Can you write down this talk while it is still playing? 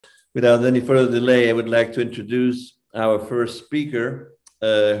Without any further delay, I would like to introduce our first speaker,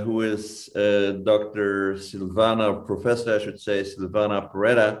 who is Dr. Silvana, Professor, I should say, Silvana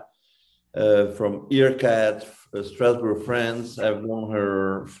Perretta, from IRCAD, Strasbourg, France. I've known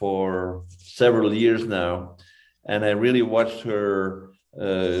her for several years now, and I really watched her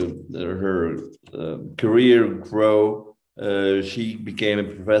career grow. She became a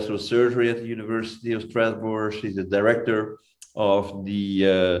professor of surgery at the University of Strasbourg. She's the director of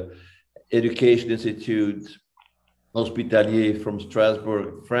the Education Institute Hospitalier from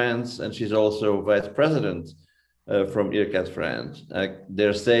Strasbourg, France, and she's also vice president from IRCAD France. I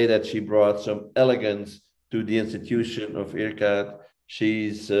dare say that she brought some elegance to the institution of IRCAD.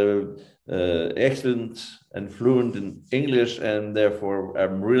 She's excellent and fluent in English, and therefore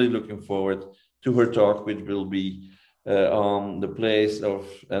I'm really looking forward to her talk, which will be on the place of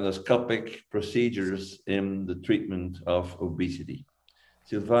endoscopic procedures in the treatment of obesity.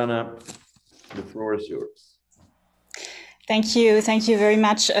 Silvana, the floor is yours. Thank you very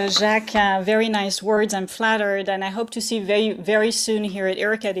much, Jacques. Very nice words. I'm flattered, and I hope to see very soon here at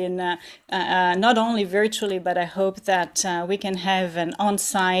IRCAD in not only virtually, but I hope that we can have an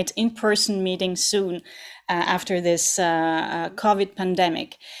on-site, in-person meeting soon after this COVID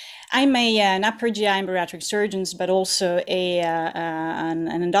pandemic. I'm an upper GI and bariatric surgeon, but also an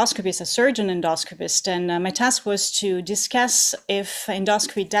endoscopist, a surgeon endoscopist. And my task was to discuss if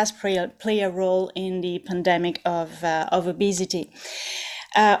endoscopy does play a role in the pandemic of obesity.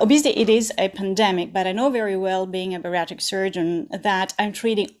 Obesity, it is a pandemic, but I know very well, being a bariatric surgeon, that I'm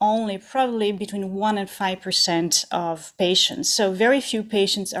treating only probably between 1% and 5% of patients. So very few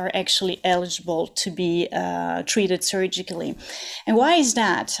patients are actually eligible to be treated surgically. And why is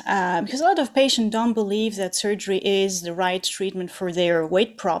that? Because a lot of patients don't believe that surgery is the right treatment for their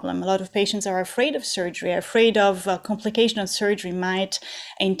weight problem. A lot of patients are afraid of surgery, afraid of complication of surgery might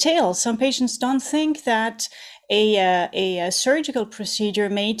entail. Some patients don't think that a surgical procedure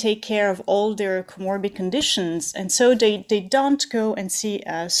may take care of all their comorbid conditions, and so they don't go and see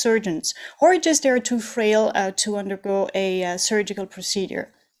surgeons, or just they're too frail to undergo a surgical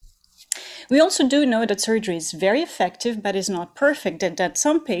procedure. We also do know that surgery is very effective, but is not perfect, that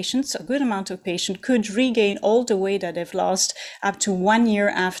some patients, a good amount of patients, could regain all the weight that they've lost up to 1 year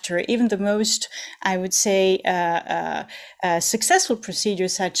after even the most, I would say, successful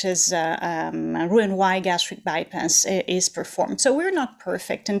procedures such as Roux-en-Y gastric bypass is performed. So we're not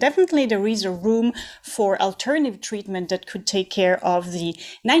perfect, and definitely there is a room for alternative treatment that could take care of the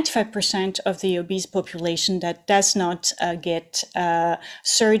 95% of the obese population that does not get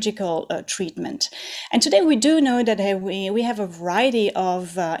surgical treatment. And today we do know that we have a variety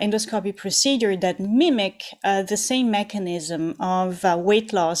of endoscopy procedures that mimic the same mechanism of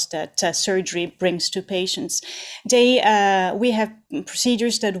weight loss that surgery brings to patients. We have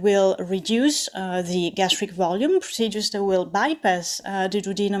procedures that will reduce the gastric volume, procedures that will bypass the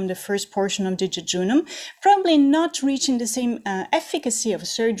duodenum, the first portion of the jejunum, probably not reaching the same efficacy of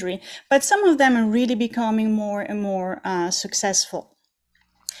surgery, but some of them are really becoming more and more successful.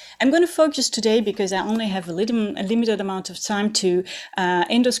 I'm going to focus today, because I only have a limited amount of time, to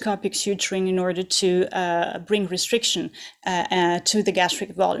endoscopic suturing in order to bring restriction to the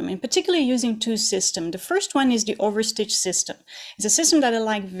gastric volume, in particular using two systems. The first one is the overstitch system. It's a system that I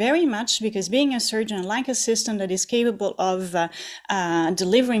like very much, because being a surgeon, I like a system that is capable of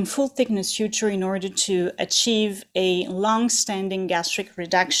delivering full thickness suture in order to achieve a long-standing gastric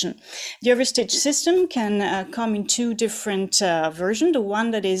reduction. The overstitch system can come in two different versions. The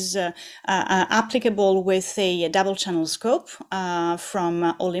one that is applicable with a double channel scope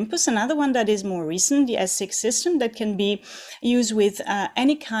from Olympus. Another one that is more recent, the S6 system, that can be used with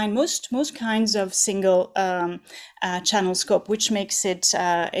any kind, most kinds of single channel scope, which makes it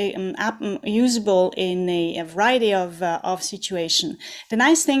usable in a variety of situations. The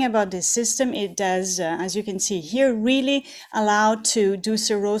nice thing about this system, it does, as you can see here, really allow to do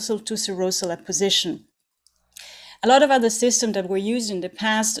serosal to serosal apposition. A lot of other systems that were used in the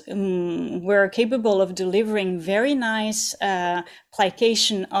past were capable of delivering very nice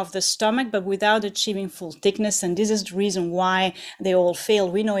plication of the stomach, but without achieving full thickness. And this is the reason why they all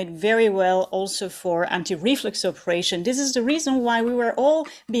failed. We know it very well also for anti-reflux operation. This is the reason why we were all,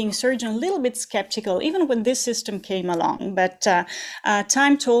 being surgeons, a little bit skeptical, even when this system came along. But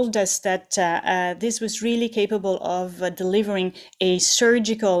time told us that this was really capable of delivering a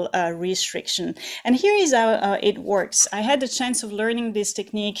surgical restriction. And here is how it works. I had the chance of learning this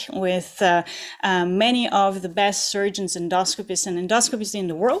technique with many of the best surgeons, endoscopists, and endoscopists in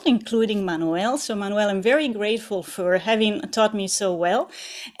the world, including Manuel. So Manuel, I'm very grateful for having taught me so well.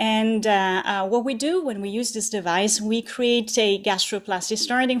 And what we do when we use this device, we create a gastroplasty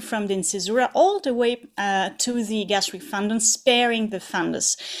starting from the incisura all the way to the gastric fundus, sparing the fundus.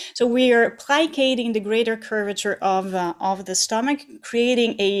 So we are plicating the greater curvature of the stomach,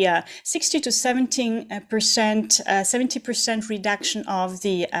 creating a 60 to 70% reduction of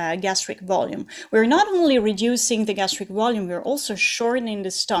the gastric volume. We're not only reducing the gastric volume, we're also shortening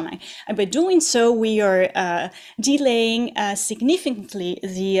the stomach. And by doing so, we are delaying significantly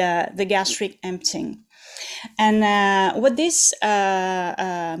the gastric emptying. And what this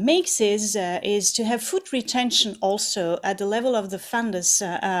makes is to have food retention also at the level of the fundus,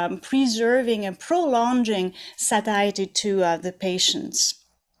 preserving and prolonging satiety to the patients.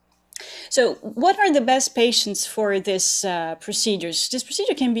 So what are the best patients for this procedures? This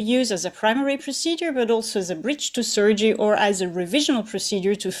procedure can be used as a primary procedure, but also as a bridge to surgery or as a revisional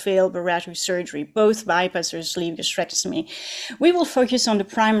procedure to fail bariatric surgery, both bypass or sleeve gastrectomy. We will focus on the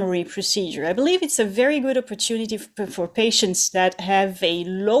primary procedure. I believe it's a very good opportunity for patients that have a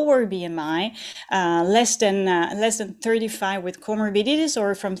lower BMI, less than 35 with comorbidities,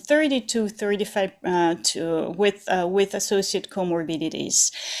 or from 30 to 35 with associated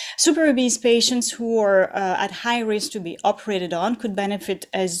comorbidities. Super obese patients who are at high risk to be operated on could benefit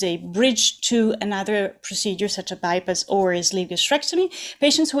as a bridge to another procedure such as bypass or a sleeve gastrectomy.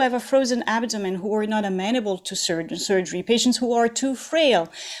 Patients who have a frozen abdomen who are not amenable to surgery, patients who are too frail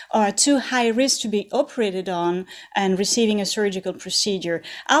or too high risk to be operated on and receiving a surgical procedure.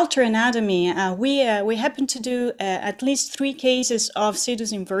 Alter anatomy, we happen to do at least 3 cases of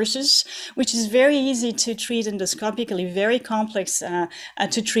situs inversus, which is very easy to treat endoscopically, very complex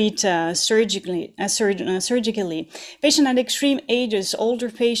to treat surgically. Patients at extreme ages, older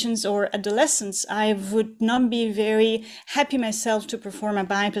patients or adolescents, I would not be very happy myself to perform a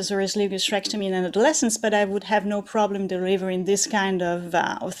bypass or a sleeve gastrectomy in adolescents, but I would have no problem delivering this kind of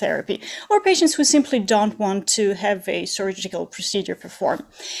therapy. Or patients who simply don't want to have a surgical procedure performed.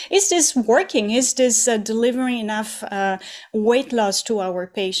 Is this working? Is this delivering enough weight loss to our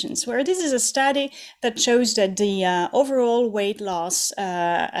patients? Where this is a study that shows that the overall weight loss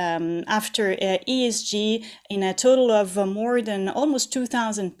after ESG in a total of more than almost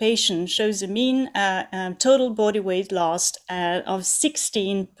 2,000 patients shows a mean total body weight loss of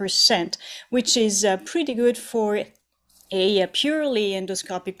 16%, which is pretty good for a purely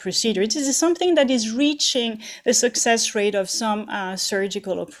endoscopic procedure. This is something that is reaching the success rate of some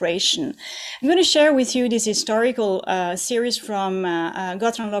surgical operation. I'm going to share with you this historical series from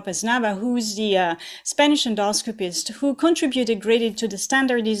Gotran Lopez Nava, who's the Spanish endoscopist who contributed greatly to the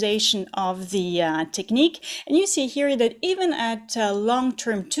standardization of the technique. And you see here that even at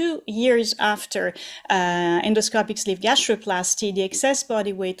long-term, 2 years after endoscopic sleeve gastroplasty, the excess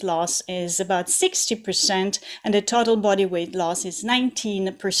body weight loss is about 60%, and the total body weight loss is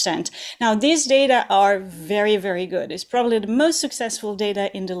 19%. Now, these data are very, very good. It's probably the most successful data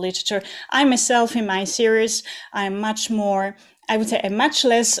in the literature. I myself, in my series, I'm much more, I would say, I'm much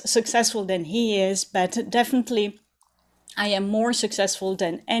less successful than he is, but definitely I am more successful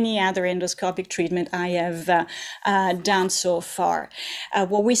than any other endoscopic treatment I have done so far.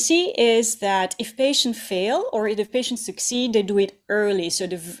 What we see is that if patients fail or if patients succeed, they do it early. So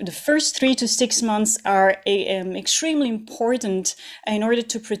the first 3 to 6 months are extremely important in order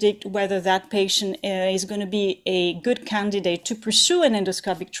to predict whether that patient is going to be a good candidate to pursue an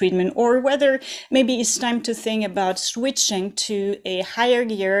endoscopic treatment, or whether maybe it's time to think about switching to a higher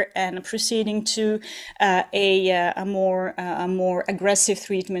gear and proceeding to a more aggressive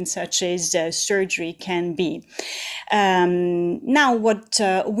treatment such as surgery can be. Now, what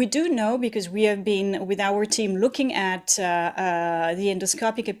we do know, because we have been with our team looking at the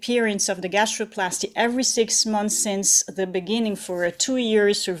endoscopic appearance of the gastroplasty every 6 months since the beginning for a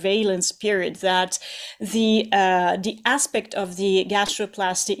 2-year surveillance period, that the aspect of the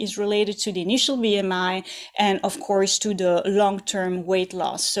gastroplasty is related to the initial BMI and, of course, to the long-term weight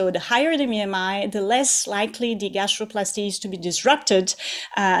loss. So the higher the BMI, the less likely the gastroplasty is to be disrupted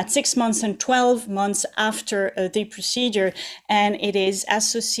at 6 months and 12 months after the procedure, and it is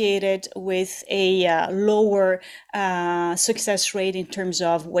associated with a lower success rate in terms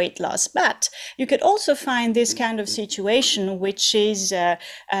of weight loss. But you could also find this kind of situation, which is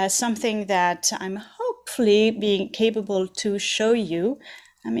something that I'm hopefully being capable to show you.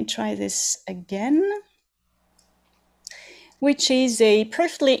 Let me try this again. which is a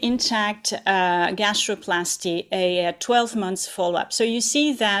perfectly intact gastroplasty, a 12 months follow-up. So you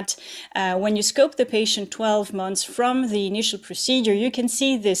see that when you scope the patient 12 months from the initial procedure, you can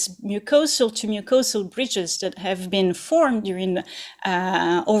see this mucosal to mucosal bridges that have been formed during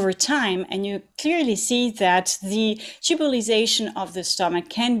over time, and you clearly see that the tubulization of the stomach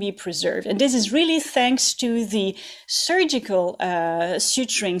can be preserved. And this is really thanks to the surgical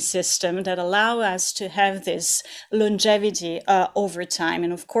suturing system that allow us to have this longevity over time.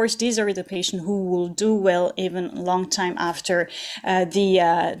 And of course, these are the patients who will do well even a long time after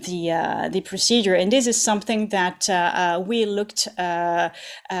the procedure. And this is something that we looked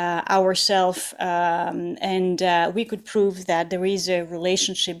ourselves, and we could prove that there is a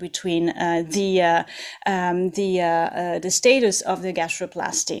relationship between the status of the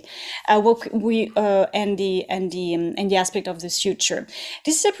gastroplasty and the aspect of the suture.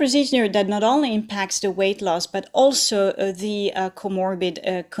 This is a procedure that not only impacts the weight loss, but also the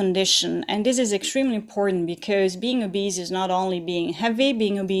comorbid condition. And this is extremely important because being obese is not only being heavy,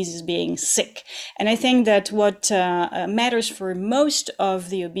 being obese is being sick. And I think that what matters for most of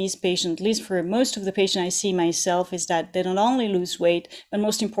the obese patients, at least for most of the patients I see myself, is that they not only lose weight, but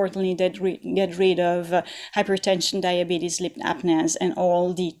most importantly, they get rid of hypertension, diabetes, sleep apneas, and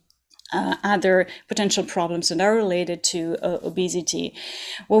all the other potential problems that are related to obesity.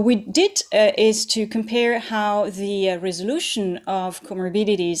 What we did is to compare how the resolution of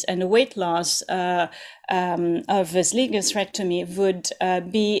comorbidities and the weight loss of a sleeve gastrectomy would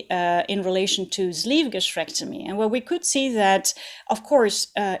be in relation to sleeve gastrectomy. And what we could see that, of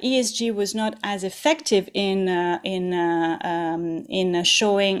course, ESG was not as effective in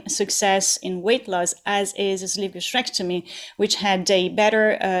showing success in weight loss as is a sleeve gastrectomy, which had a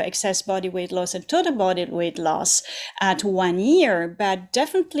better excess body weight loss and total body weight loss at 1 year, but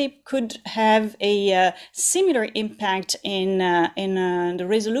definitely could have a similar impact in the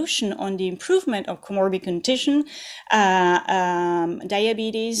resolution on the improvement of comorbid condition,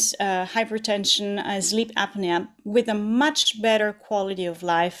 diabetes, hypertension, sleep apnea, with a much better quality of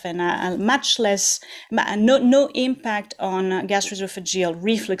life and a much less, no impact on gastroesophageal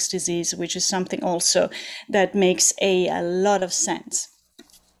reflux disease, which is something also that makes a lot of sense.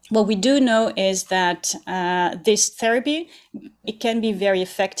 What we do know is that this therapy, it can be very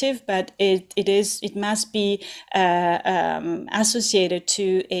effective, but it must be associated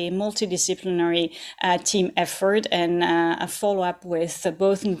to a multidisciplinary team effort and a follow-up with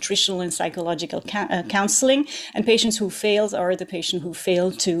both nutritional and psychological counseling. And patients who failed are the patient who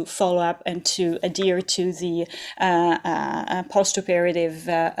failed to follow up and to adhere to the post-operative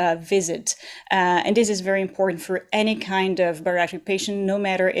visit. And this is very important for any kind of bariatric patient, no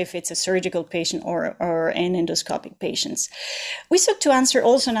matter if it's a surgical patient or an endoscopic patient. We sought to answer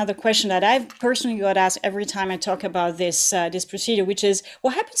also another question that I've personally got asked every time I talk about this procedure, which is,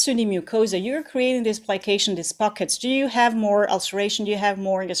 what happens to the mucosa? You're creating this plication, these pockets. Do you have more ulceration? Do you have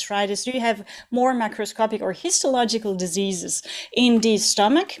more gastritis? Do you have more macroscopic or histological diseases in the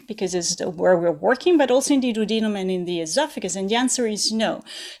stomach, because it's where we're working, but also in the duodenum and in the esophagus? And the answer is no.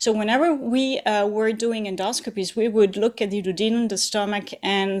 So whenever we were doing endoscopies, we would look at the duodenum, the stomach,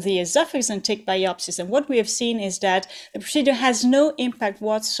 and the esophagus and take biopsies. And what we have seen is that the procedure has no impact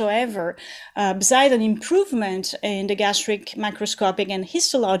whatsoever, besides an improvement in the gastric macroscopic and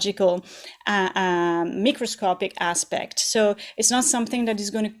histological microscopic aspect. So it's not something that is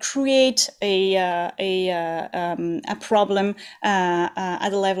going to create a problem at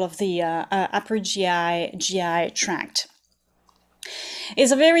the level of the upper GI tract.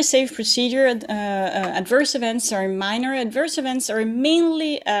 It's a very safe procedure. Adverse events are minor. Adverse events are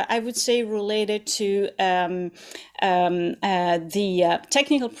mainly, I would say, related to the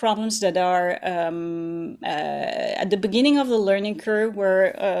technical problems that are at the beginning of the learning curve,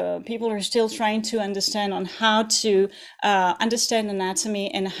 where people are still trying to understand on how to understand anatomy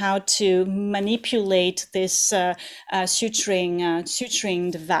and how to manipulate this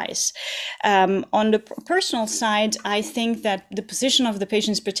suturing device. On the personal side, I think that the position of the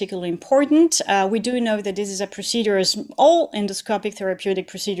patient is particularly important. We do know that this is a procedure, as all endoscopic therapeutic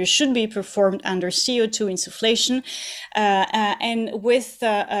procedures should be performed under CO2 insufflation, and with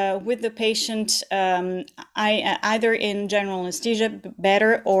the patient either in general anesthesia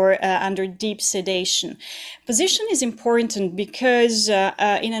better or under deep sedation. Position is important because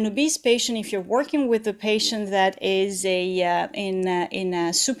in an obese patient, if you're working with a patient that is in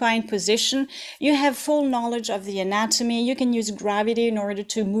a supine position, you have full knowledge of the anatomy. You can use gravity in order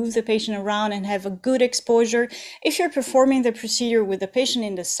to move the patient around and have a good exposure. If you're performing the procedure with the patient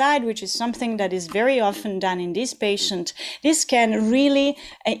in the side, which is something that is very often done in these patient, this can really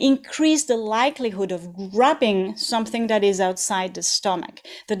increase the likelihood of grabbing something that is outside the stomach.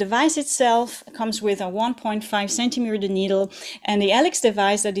 The device itself comes with a 1.5 centimeter needle, and the Helix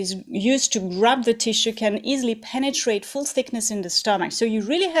device that is used to grab the tissue can easily penetrate full thickness in the stomach. So you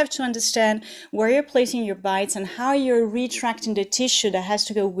really have to understand where you're placing your bites and how you're retracting the tissue that has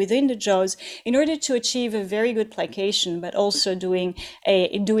to go within the jaws in order to achieve a very good plication, but also doing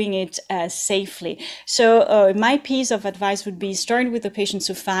it safely. So my piece of advice would be start with the patient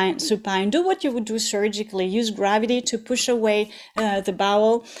supine, do what you would do surgically, use gravity to push away the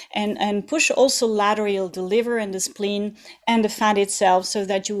bowel and push also laterally the liver and the spleen and the fat itself so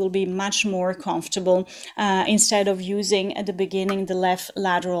that you will be much more comfortable instead of using at the beginning the left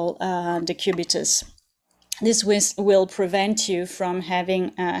lateral decubitus. This will prevent you from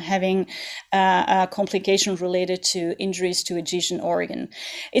having complications related to injuries to adjacent organ.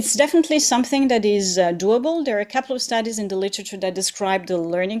 It's definitely something that is doable. There are a couple of studies in the literature that describe the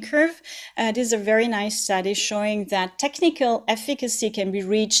learning curve. This is a very nice study showing that technical efficacy can be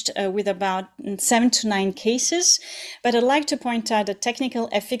reached with about 7 to 9 cases. But I'd like to point out that technical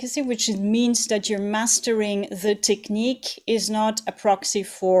efficacy, which means that you're mastering the technique, is not a proxy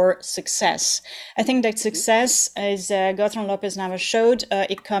for success. I think that success, as Gautam Lopez Navas showed,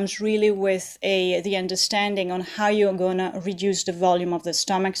 it comes really with the understanding on how you're going to reduce the volume of the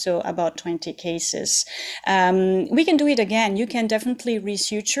stomach, so about 20 cases. We can do it again. You can definitely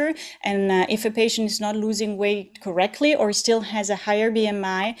resuture, and if a patient is not losing weight correctly or still has a higher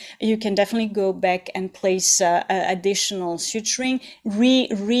BMI, you can definitely go back and place additional suturing,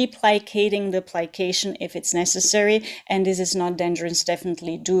 replicating the plication if it's necessary, and this is not dangerous,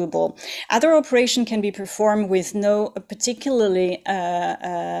 definitely doable. Other operation can be performed with no particular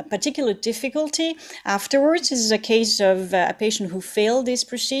difficulty afterwards. This is a case of a patient who failed these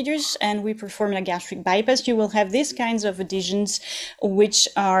procedures and we perform a gastric bypass. You will have these kinds of adhesions which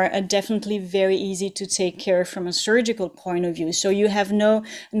are definitely very easy to take care of from a surgical point of view. So you have not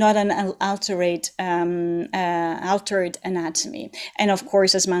an altered anatomy. And of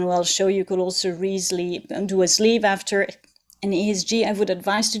course, as Manuel showed, you could also easily do a sleeve after an ESG. I would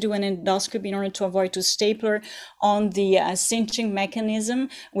advise to do an endoscopy in order to avoid to stapler on the cinching mechanism,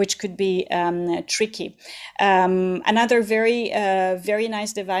 which could be tricky. Another very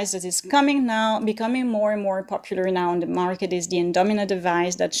nice device that is becoming more and more popular now on the market is the Endomina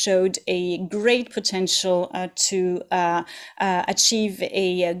device that showed a great potential to achieve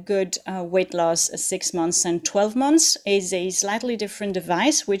a good weight loss 6 months and 12 months. Is a slightly different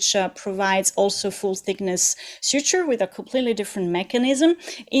device which provides also full thickness suture with a completely different mechanism.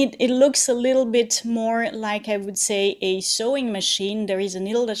 It looks a little bit more like, I would say, a sewing machine. There is a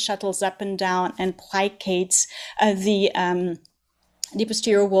needle that shuttles up and down and plicates the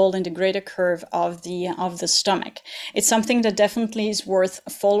posterior wall and the greater curve of the stomach. It's something that definitely is worth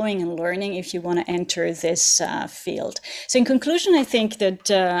following and learning if you want to enter this field. So in conclusion, I think that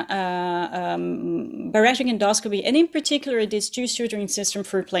bariatric endoscopy, and in particular this two-suturing system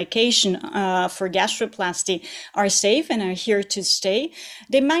for plication for gastroplasty, are safe and are here to stay.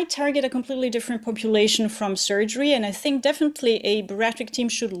 They might target a completely different population from surgery, and I think definitely a bariatric team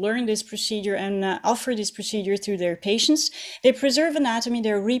should learn this procedure and offer this procedure to their patients. They preserve anatomy,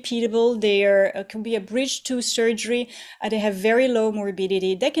 they're repeatable, they can be a bridge to surgery, they have very low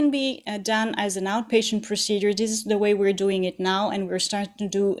morbidity. They can be done as an outpatient procedure. This is the way we're doing it now, and we're starting to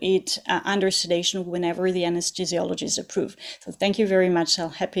do it under sedation whenever the anesthesiologist approves. So thank you very much.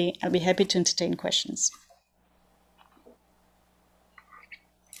 I'll be happy to entertain questions.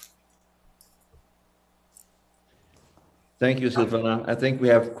 Thank you, Silvana. I think we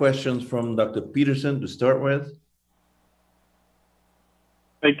have questions from Dr. Peterson to start with.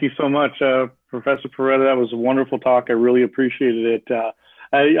 Thank you so much, Professor Perretta. That was a wonderful talk. I really appreciated it.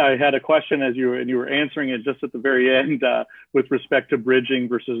 I had a question as you were answering it just at the very end with respect to bridging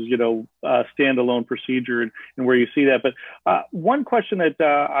versus, standalone procedure and where you see that. But one question that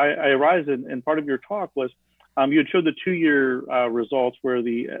I arise in part of your talk was you had showed the 2-year results where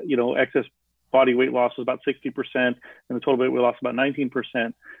the, excess body weight loss was about 60% and the total weight loss about 19%.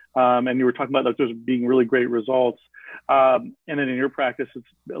 And you were talking about those being really great results. And then in your practice, it's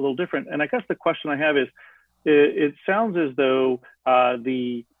a little different. And I guess the question I have is, it sounds as though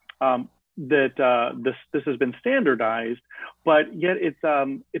this has been standardized, but yet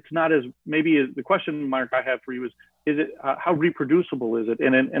it's not as, maybe the question mark I have for you is it how reproducible is it?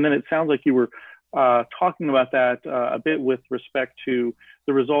 And then it sounds like you were talking about that a bit with respect to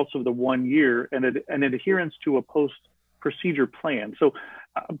the results of the 1 year and adherence to a post-procedure plan. So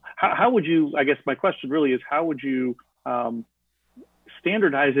how would you, I guess my question really is, how would you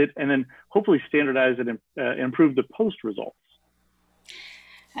standardize it and then hopefully standardize it and improve the post results?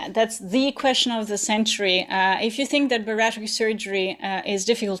 That's the question of the century. If you think that bariatric surgery is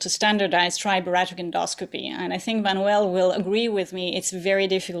difficult to standardize, try bariatric endoscopy. And I think Manuel will agree with me. It's very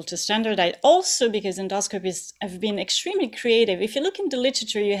difficult to standardize. Also because endoscopies have been extremely creative. If you look in the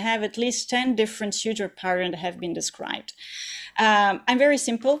literature, you have at least 10 different suture patterns that have been described. I'm very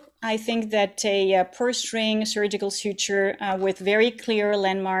simple. I think that a purse-string surgical suture with very clear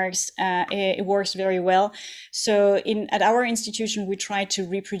landmarks, it works very well. So at our institution, we try to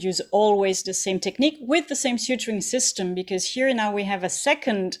reproduce always the same technique with the same suturing system, because here now we have a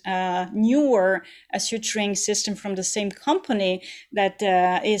second newer suturing system from the same company that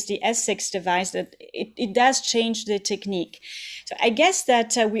is the Essex device, that it does change the technique. So I guess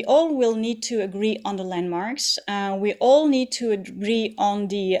that we all will need to agree on the landmarks. We all need to agree on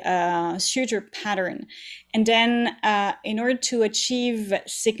the suture pattern. And then in order to achieve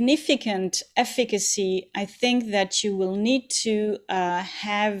significant efficacy, I think that you will need to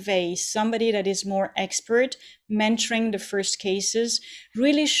have somebody that is more expert mentoring the first cases,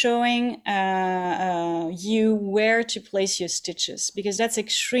 really showing you where to place your stitches, because that's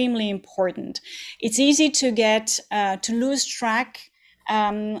extremely important. It's easy to get to lose track.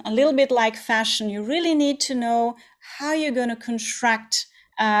 A little bit like fashion, you really need to know how you're going to contract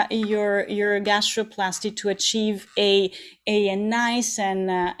your gastroplasty to achieve a nice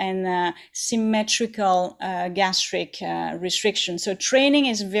and symmetrical gastric restriction. So training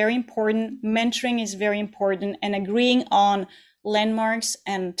is very important, mentoring is very important, and agreeing on landmarks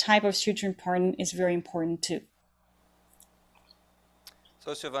and type of suturing pattern is very important too.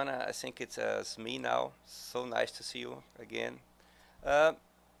 So Silvana, I think it's me now. So nice to see you again.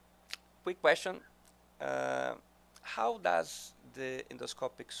 Quick question. How does the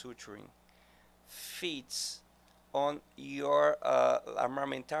endoscopic suturing fits on your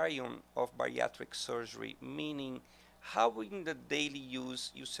armamentarium of bariatric surgery? Meaning, how in the daily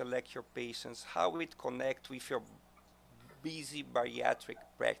use you select your patients, how it connect with your busy bariatric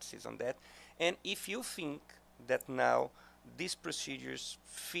practices on that, and if you think that now these procedures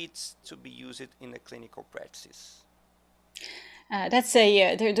fits to be used in the clinical practice.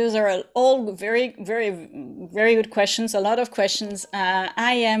 Those are all very, very, very good questions. A lot of questions. I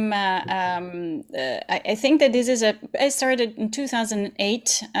think that this is I started in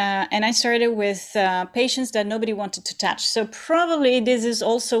 2008, and I started with patients that nobody wanted to touch. So probably this is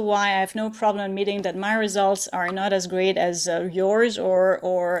also why I have no problem admitting that my results are not as great as yours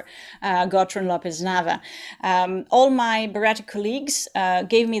or Gottron Lopez Nava. All my bariatric colleagues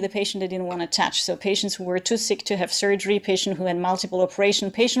gave me the patient they didn't want to touch. So patients who were too sick to have surgery, patients who had multiple operation,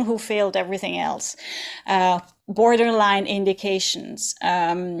 patient who failed everything else, borderline indications.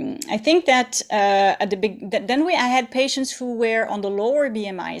 I think that at the I had patients who were on the lower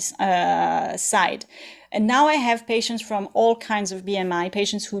BMI side. And now I have patients from all kinds of BMI,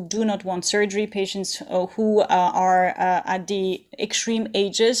 patients who do not want surgery, patients who are at the extreme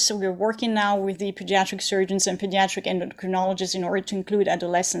ages. So we're working now with the pediatric surgeons and pediatric endocrinologists in order to include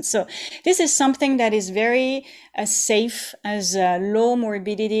adolescents. So this is something that is very safe, as low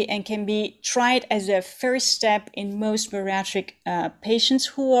morbidity, and can be tried as a first step in most bariatric patients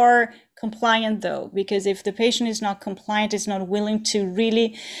who are compliant, though, because if the patient is not compliant, is not willing to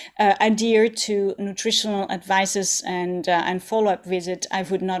really adhere to nutritional advices and follow-up visit, I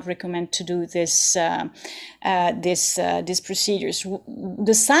would not recommend to do these procedures.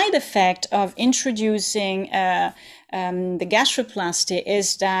 The side effect of introducing the gastroplasty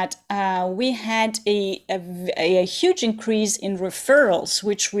is that we had a huge increase in referrals,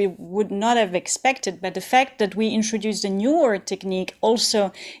 which we would not have expected. But the fact that we introduced a newer technique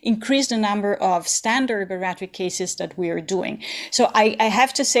also increased the number of standard bariatric cases that we are doing. So I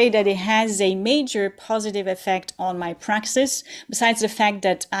have to say that it has a major positive effect on my praxis, besides the fact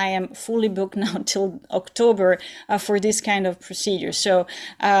that I am fully booked now till October for this kind of procedure. So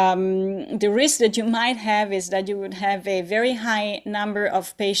the risk that you might have is that you would have a very high number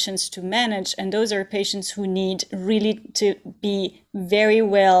of patients to manage, and those are patients who need really to be very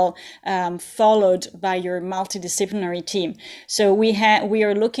well followed by your multidisciplinary team. So we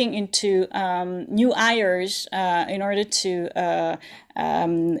are looking into new hires in order to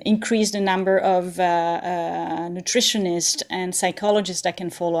increase the number of nutritionists and psychologists that can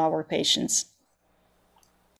follow our patients.